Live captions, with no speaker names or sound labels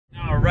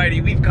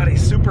Alrighty, we've got a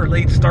super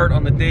late start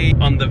on the day,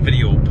 on the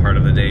video part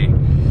of the day.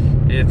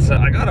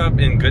 I got up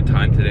in good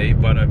time today,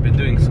 but I've been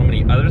doing so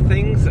many other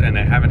things and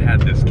I haven't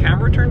had this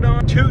camera turned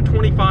on.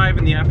 2:25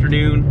 in the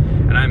afternoon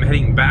and I'm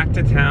heading back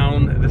to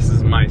town. This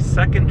is my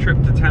second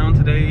trip to town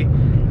today.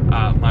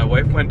 My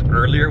wife went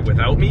earlier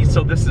without me,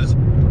 so this is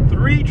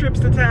 3 trips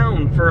to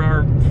town for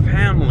our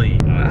family.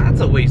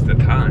 That's a waste of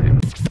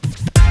time.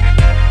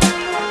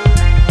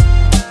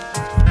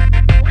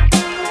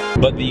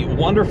 But the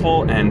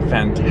wonderful and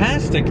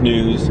fantastic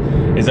news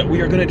is that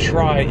we are gonna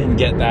try and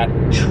get that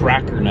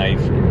tracker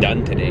knife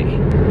done today.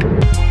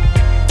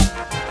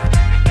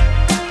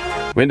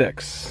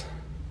 Windex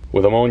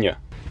with ammonia.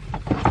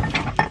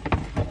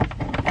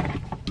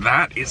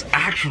 That is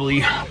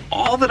actually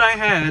all that I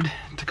had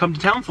to come to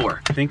town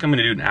for. I think I'm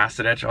gonna do an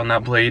acid etch on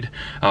that blade.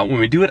 When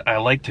we do it, I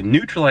like to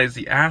neutralize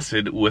the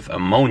acid with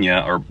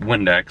ammonia or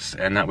Windex,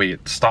 and that way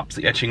it stops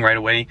the etching right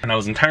away. And I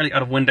was entirely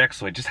out of Windex,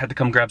 so I just had to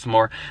come grab some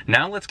more.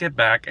 Now let's get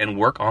back and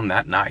work on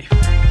that knife.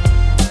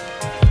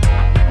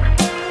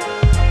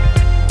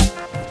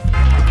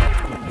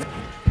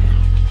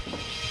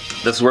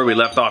 This is where we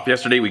left off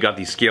yesterday. We got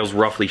these scales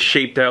roughly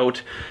shaped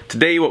out.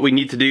 Today what we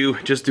need to do,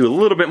 just do a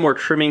little bit more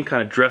trimming,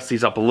 kind of dress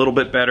these up a little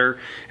bit better,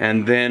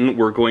 and then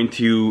we're going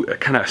to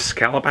kind of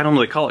scallop, I don't know,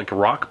 they call it like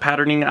rock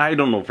patterning, I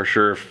don't know for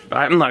sure,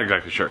 I'm not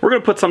exactly sure. We're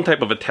gonna put some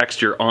type of a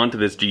texture onto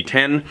this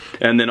G10,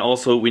 and then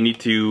also we need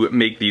to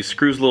make these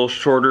screws a little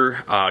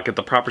shorter, get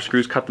the proper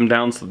screws, cut them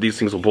down so that these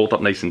things will bolt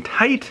up nice and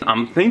tight.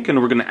 I'm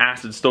thinking we're gonna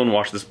acid stone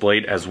wash this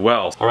blade as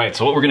well. All right,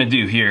 so what we're gonna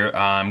do here,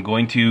 I'm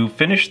going to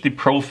finish the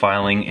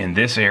profiling in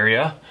this area.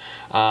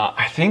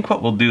 I think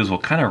what we'll do is we'll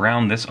kind of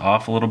round this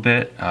off a little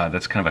bit.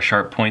 That's kind of a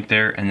sharp point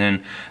there. And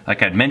then,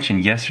 like I'd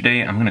mentioned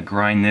yesterday, I'm gonna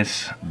grind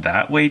this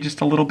that way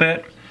just a little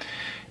bit.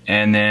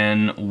 And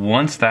then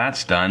once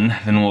that's done,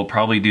 then we'll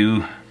probably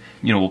do,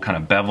 you know, we'll kind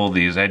of bevel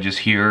these edges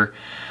here.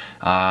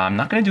 I'm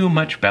not gonna do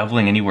much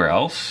beveling anywhere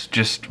else,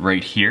 just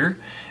right here.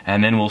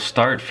 And then we'll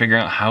start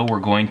figuring out how we're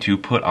going to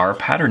put our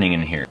patterning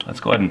in here. Let's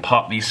go ahead and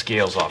pop these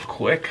scales off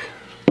quick.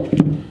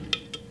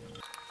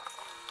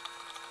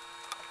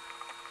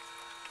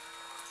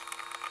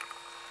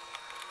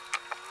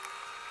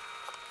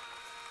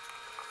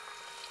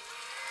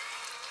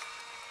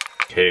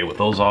 Okay, with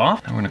those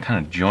off, now we're gonna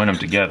kind of join them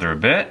together a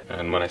bit.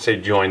 And when I say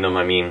join them,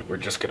 I mean we're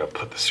just gonna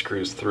put the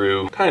screws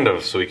through, kind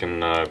of, so we can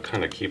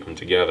kind of keep them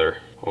together.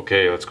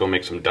 Okay, let's go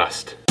make some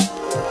dust.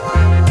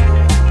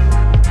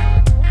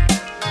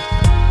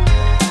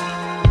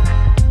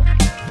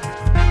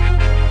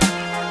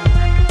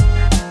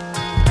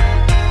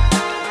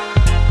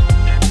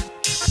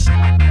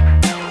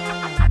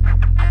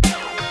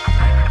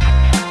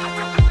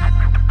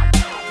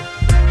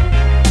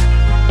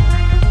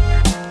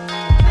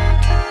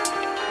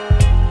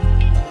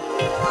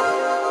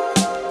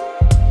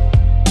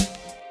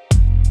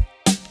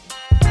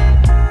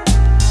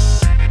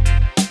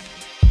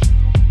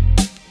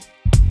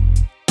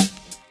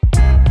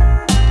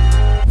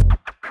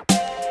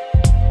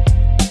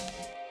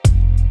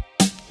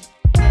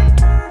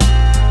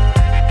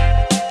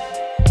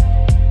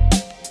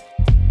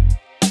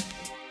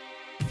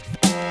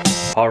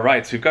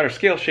 Alright, so we've got our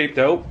scale shaped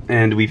out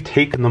and we've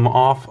taken them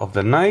off of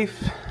the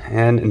knife,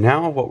 and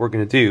now what we're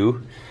going to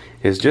do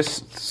is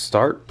just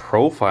start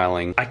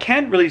profiling. I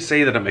can't really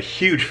say that I'm a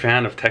huge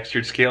fan of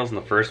textured scales in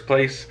the first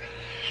place.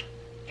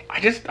 I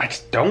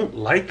just don't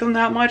like them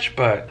that much,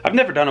 but I've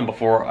never done them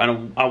before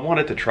and I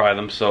wanted to try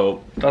them,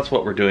 so that's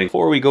what we're doing.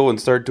 Before we go and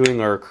start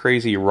doing our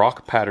crazy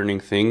rock patterning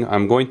thing,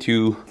 I'm going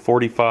to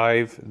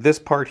 45 this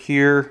part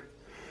here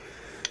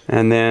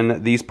and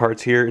then these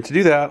parts here. And to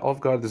do that, all I've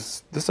got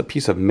is this a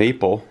piece of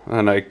maple,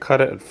 and I cut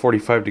it at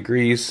 45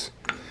 degrees.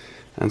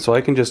 And so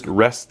I can just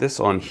rest this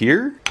on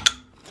here.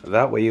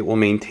 That way it will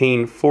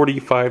maintain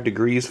 45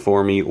 degrees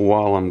for me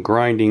while I'm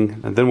grinding.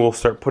 And then we'll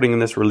start putting in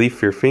this relief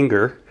for your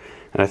finger.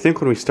 And I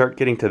think when we start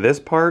getting to this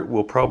part,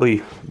 we'll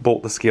probably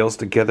bolt the scales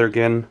together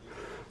again,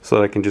 so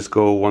that I can just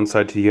go one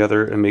side to the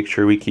other and make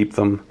sure we keep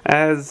them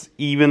as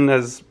even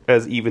as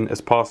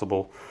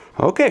possible.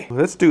 Okay,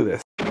 let's do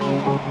this.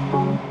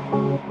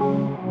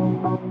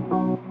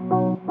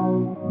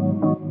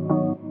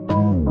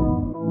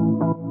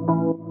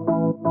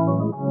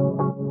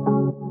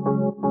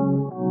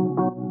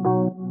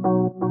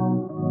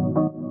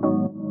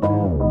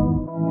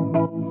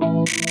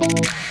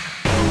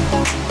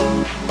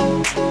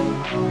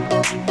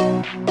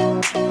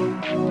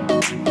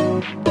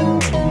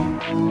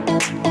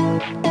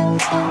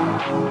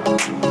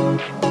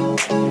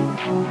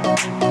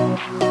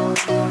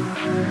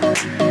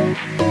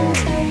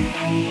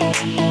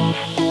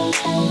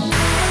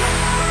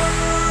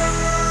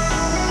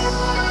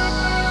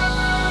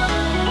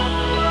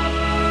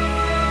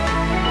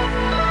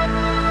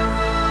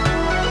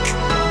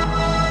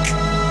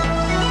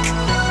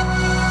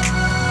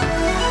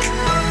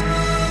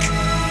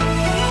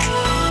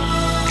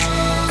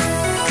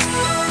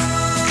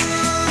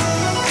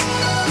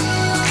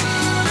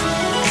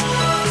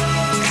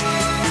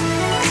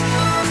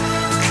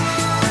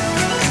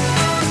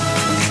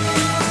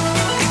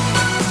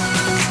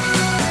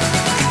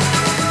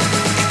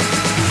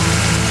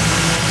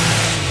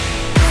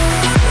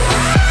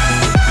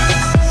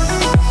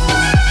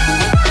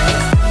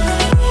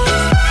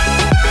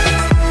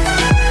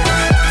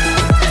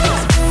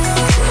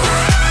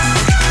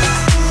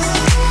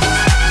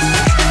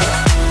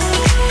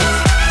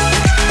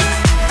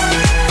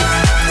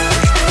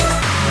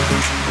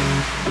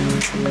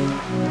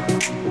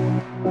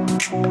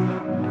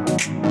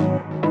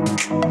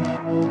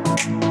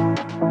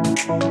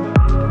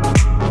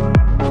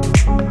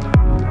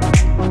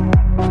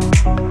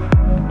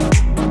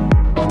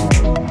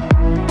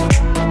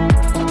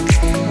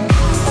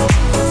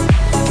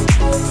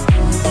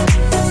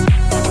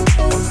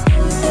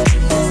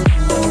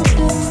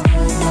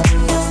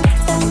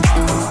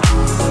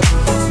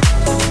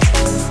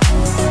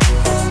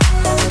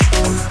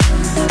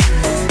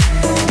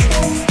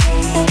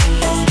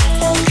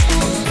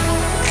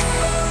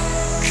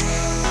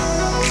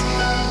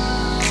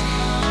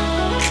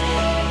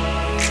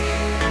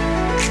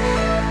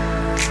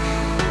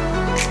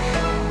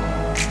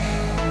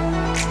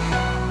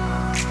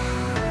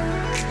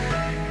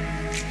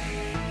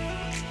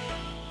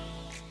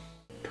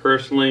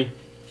 personally,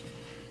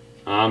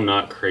 I'm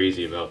not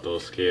crazy about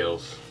those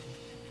scales.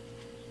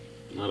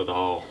 Not at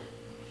all.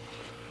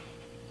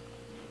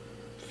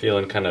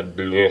 Feeling kind of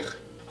blech.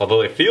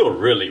 Although they feel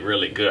really,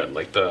 really good.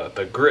 Like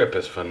the grip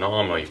is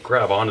phenomenal. You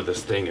grab onto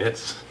this thing,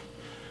 it's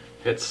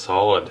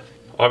solid.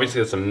 Obviously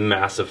it's a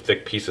massive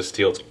thick piece of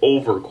steel. It's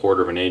over 1/4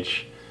 of an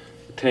inch.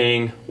 The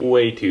tang,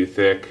 way too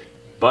thick.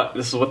 But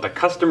this is what the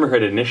customer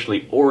had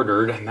initially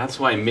ordered, and that's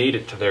why I made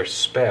it to their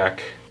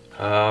spec.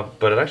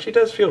 But it actually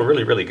does feel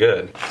really, really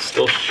good. It's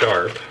still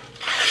sharp.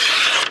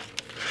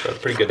 Got a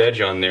pretty good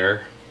edge on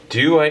there.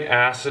 Do I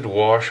acid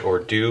wash or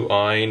do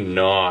I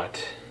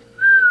not?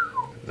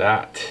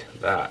 That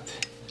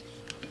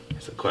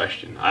is the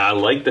question. I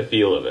like the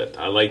feel of it.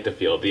 I like the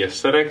feel. The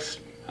aesthetics,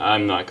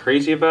 I'm not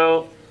crazy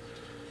about,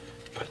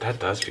 but that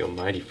does feel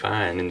mighty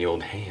fine in the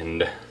old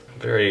hand.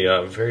 Very,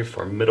 very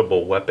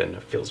formidable weapon.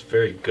 It feels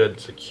very good,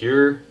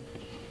 secure.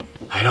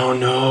 I don't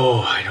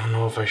know. I don't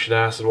know if I should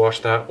acid wash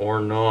that or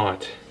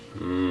not.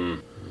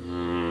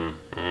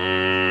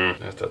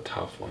 That's a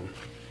tough one.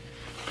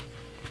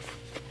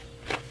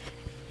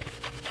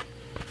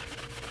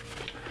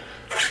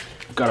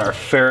 Got our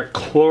ferric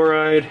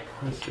chloride.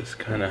 Let's just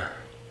kind of.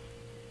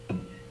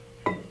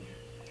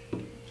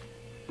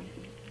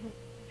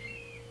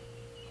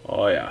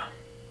 Oh yeah.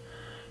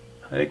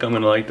 I think I'm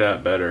gonna like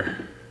that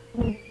better.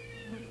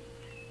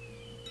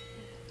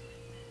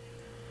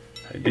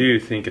 I do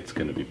think it's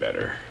gonna be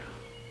better.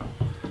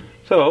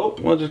 So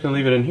we're just gonna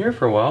leave it in here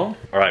for a while.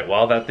 All right,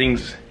 while that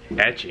thing's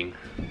etching,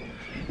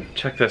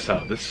 check this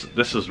out.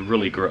 This is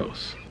really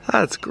gross.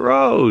 That's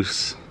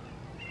gross.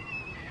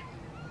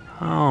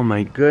 Oh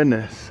my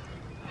goodness.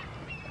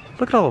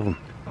 Look at all of them.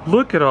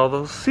 Look at all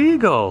those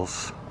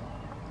seagulls.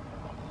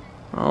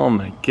 Oh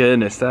my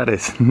goodness, that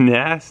is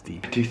nasty.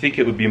 Do you think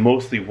it would be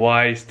mostly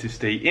wise to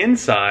stay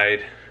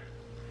inside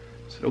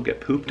so don't get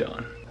pooped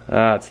on?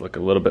 That's look a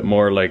little bit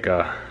more like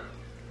a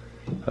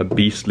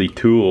beastly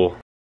tool.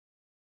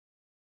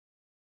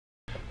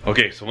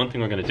 Okay, so one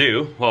thing we're gonna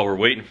do while we're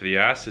waiting for the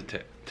acid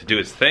to do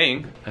its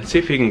thing, let's see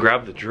if we can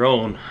grab the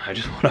drone. I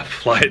just wanna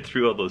fly it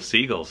through all those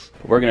seagulls.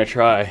 We're gonna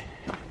try.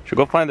 Should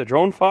we go find the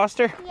drone,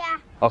 Foster? Yeah.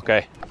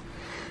 Okay.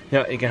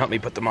 Yeah, you can help me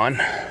put them on.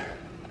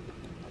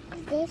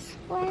 Is this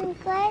one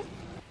good?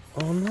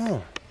 Oh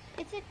no.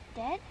 Is it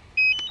dead?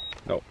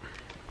 No.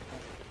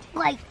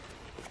 Like,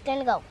 it's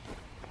gonna go.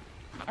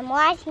 I'm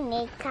watching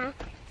it.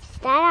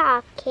 Start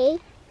off, okay?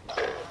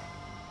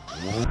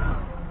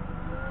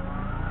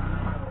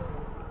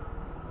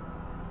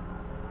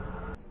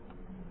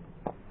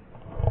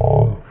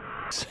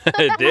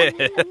 It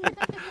did.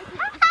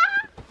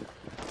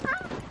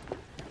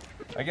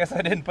 I guess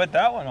I didn't put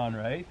that one on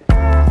right.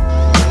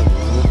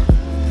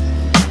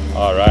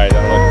 All right,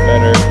 that looks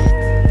better.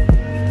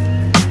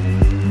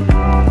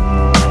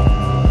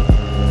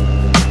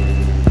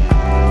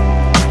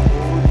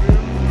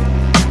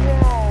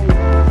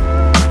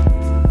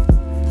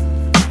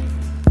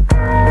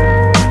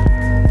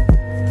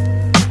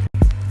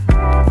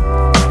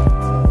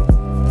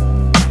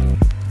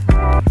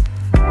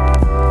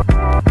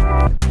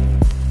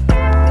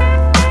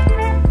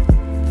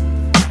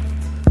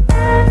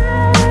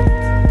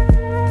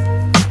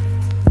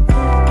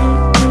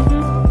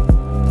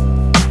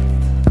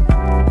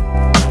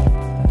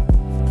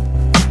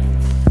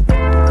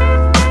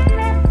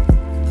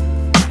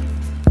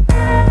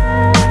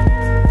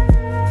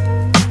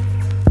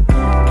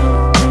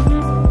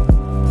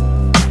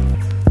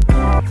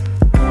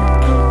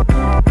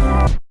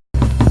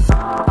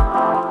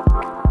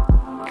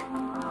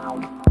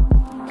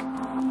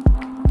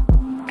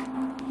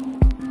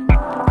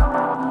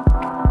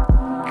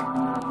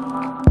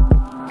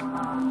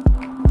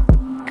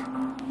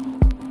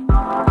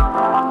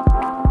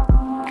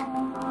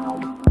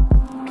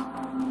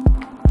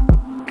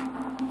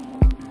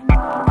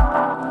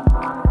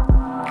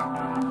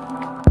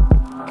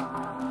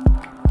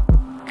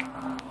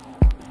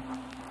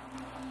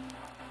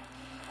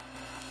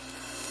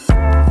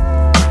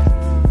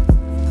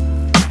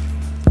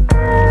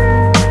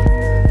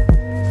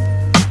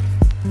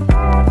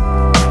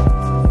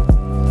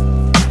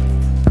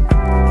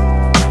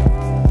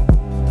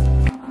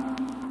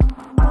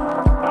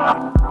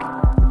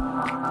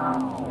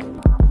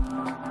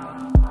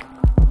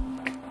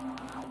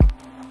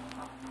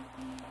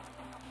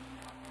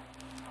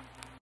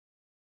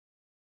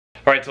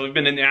 Alright, so we've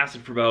been in the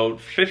acid for about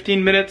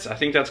 15 minutes. I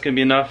think that's gonna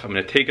be enough. I'm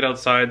gonna take it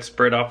outside,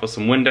 spray it off with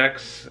some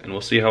Windex, and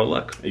we'll see how it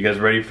looks. Are you guys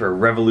ready for a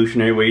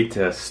revolutionary way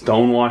to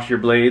stone wash your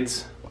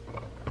blades?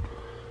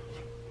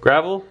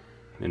 Gravel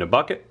in a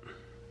bucket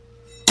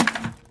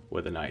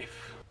with a knife.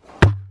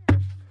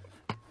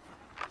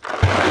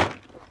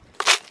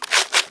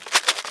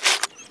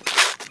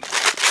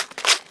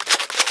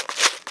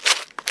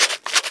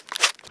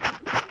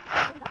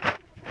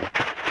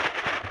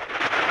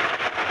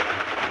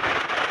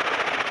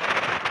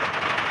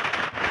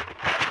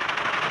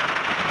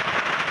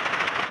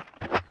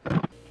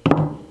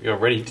 We are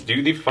ready to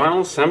do the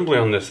final assembly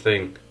on this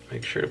thing.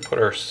 Make sure to put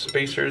our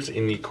spacers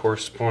in the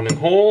corresponding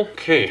hole.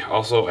 Okay,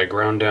 also I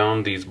ground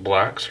down these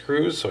black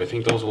screws, so I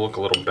think those will look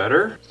a little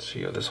better. Let's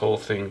see how this whole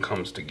thing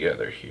comes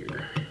together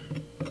here.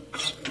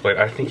 But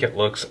I think it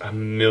looks a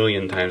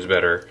million times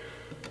better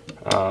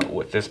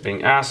with this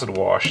being acid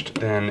washed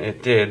than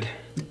it did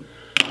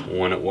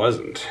when it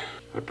wasn't.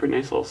 A pretty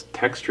nice little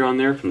texture on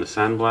there from the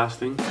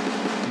sandblasting.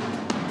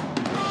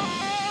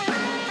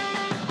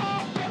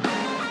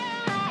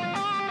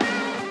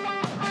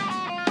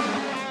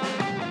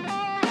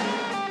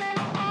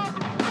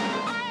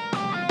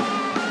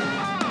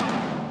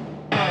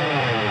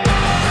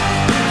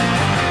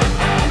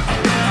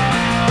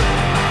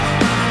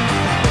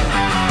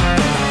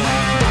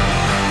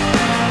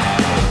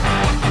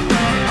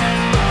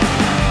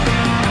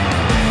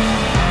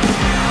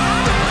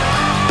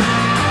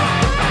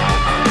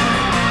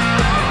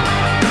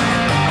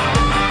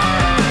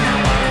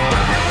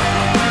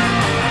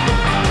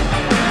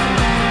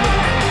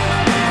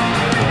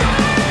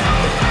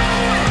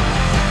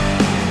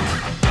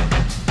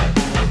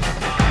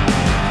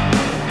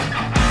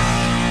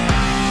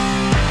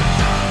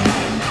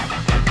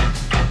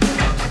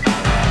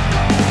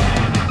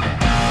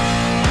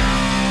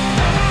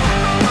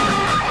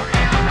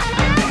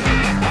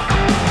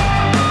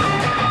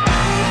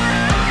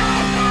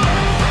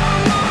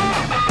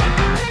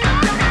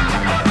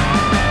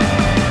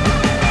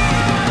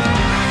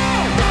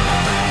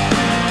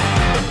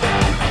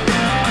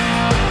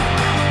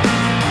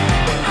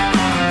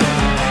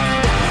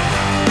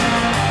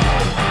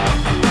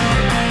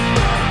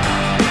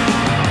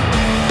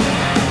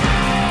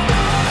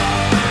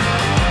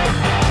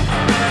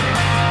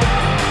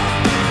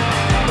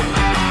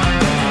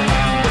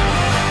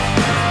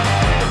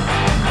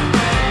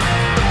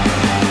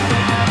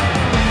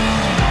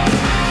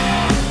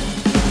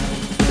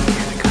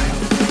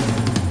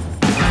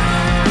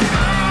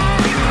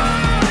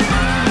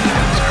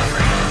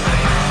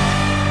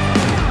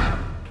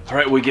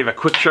 Alright, we gave a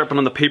quick sharpen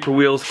on the paper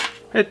wheels.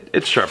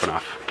 It's sharp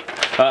enough.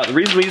 The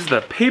reason we use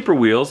the paper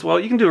wheels, well,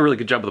 you can do a really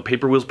good job with the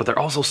paper wheels, but they're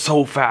also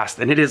so fast.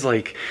 And it is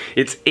like,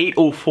 it's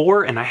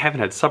 8:04 and I haven't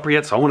had supper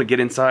yet, so I want to get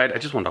inside. I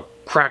just want to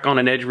crack on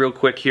an edge real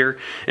quick here.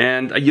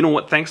 And you know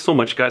what, thanks so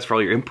much guys for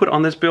all your input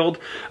on this build.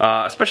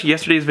 Especially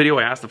yesterday's video,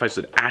 I asked if I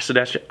should acid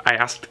etch it. I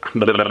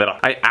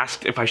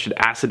asked if I should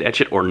acid etch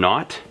it or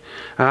not.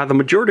 The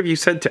majority of you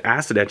said to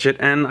acid etch it,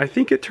 and I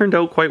think it turned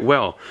out quite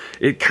well.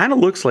 It kind of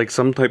looks like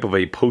some type of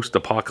a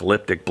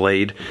post-apocalyptic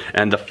blade,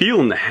 and the feel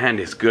in the hand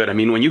is good. I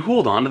mean, when you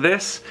hold on to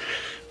this,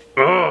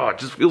 it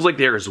just feels like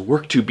there is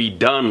work to be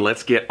done.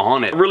 Let's get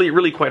on it.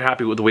 Really quite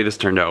happy with the way this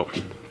turned out.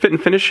 Fit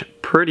and finish,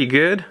 pretty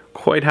good.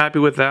 Quite happy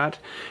with that.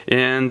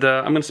 And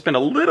I'm gonna spend a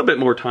little bit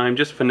more time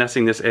just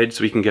finessing this edge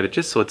so we can get it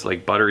just so it's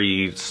like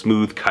buttery,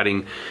 smooth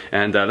cutting.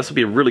 And this will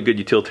be a really good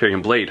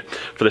utilitarian blade.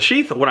 For the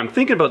sheath, what I'm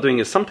thinking about doing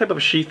is some type of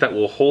a sheath that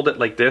will hold it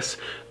like this,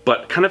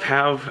 but kind of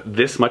have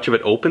this much of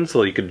it open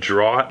so you could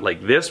draw it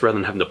like this rather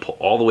than having to pull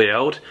all the way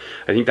out.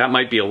 I think that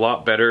might be a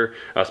lot better,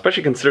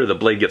 especially consider the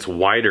blade gets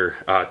wider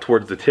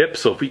towards the tip.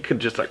 So if we could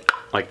just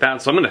like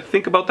that. So I'm gonna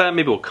think about that.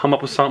 Maybe we'll come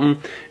up with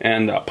something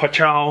and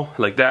pachow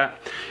like that.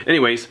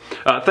 Anyways,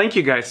 thank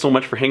you guys so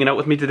much for hanging out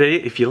with me today.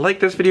 If you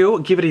like this video,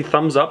 give it a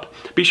thumbs up.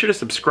 Be sure to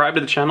subscribe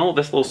to the channel,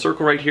 this little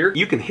circle right here.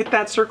 You can hit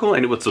that circle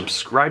and it would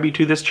subscribe you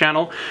to this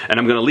channel. And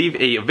I'm gonna leave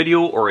a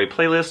video or a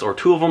playlist or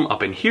two of them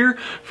up in here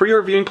for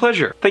your viewing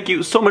pleasure. Thank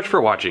you so much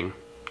for watching.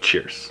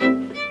 Cheers.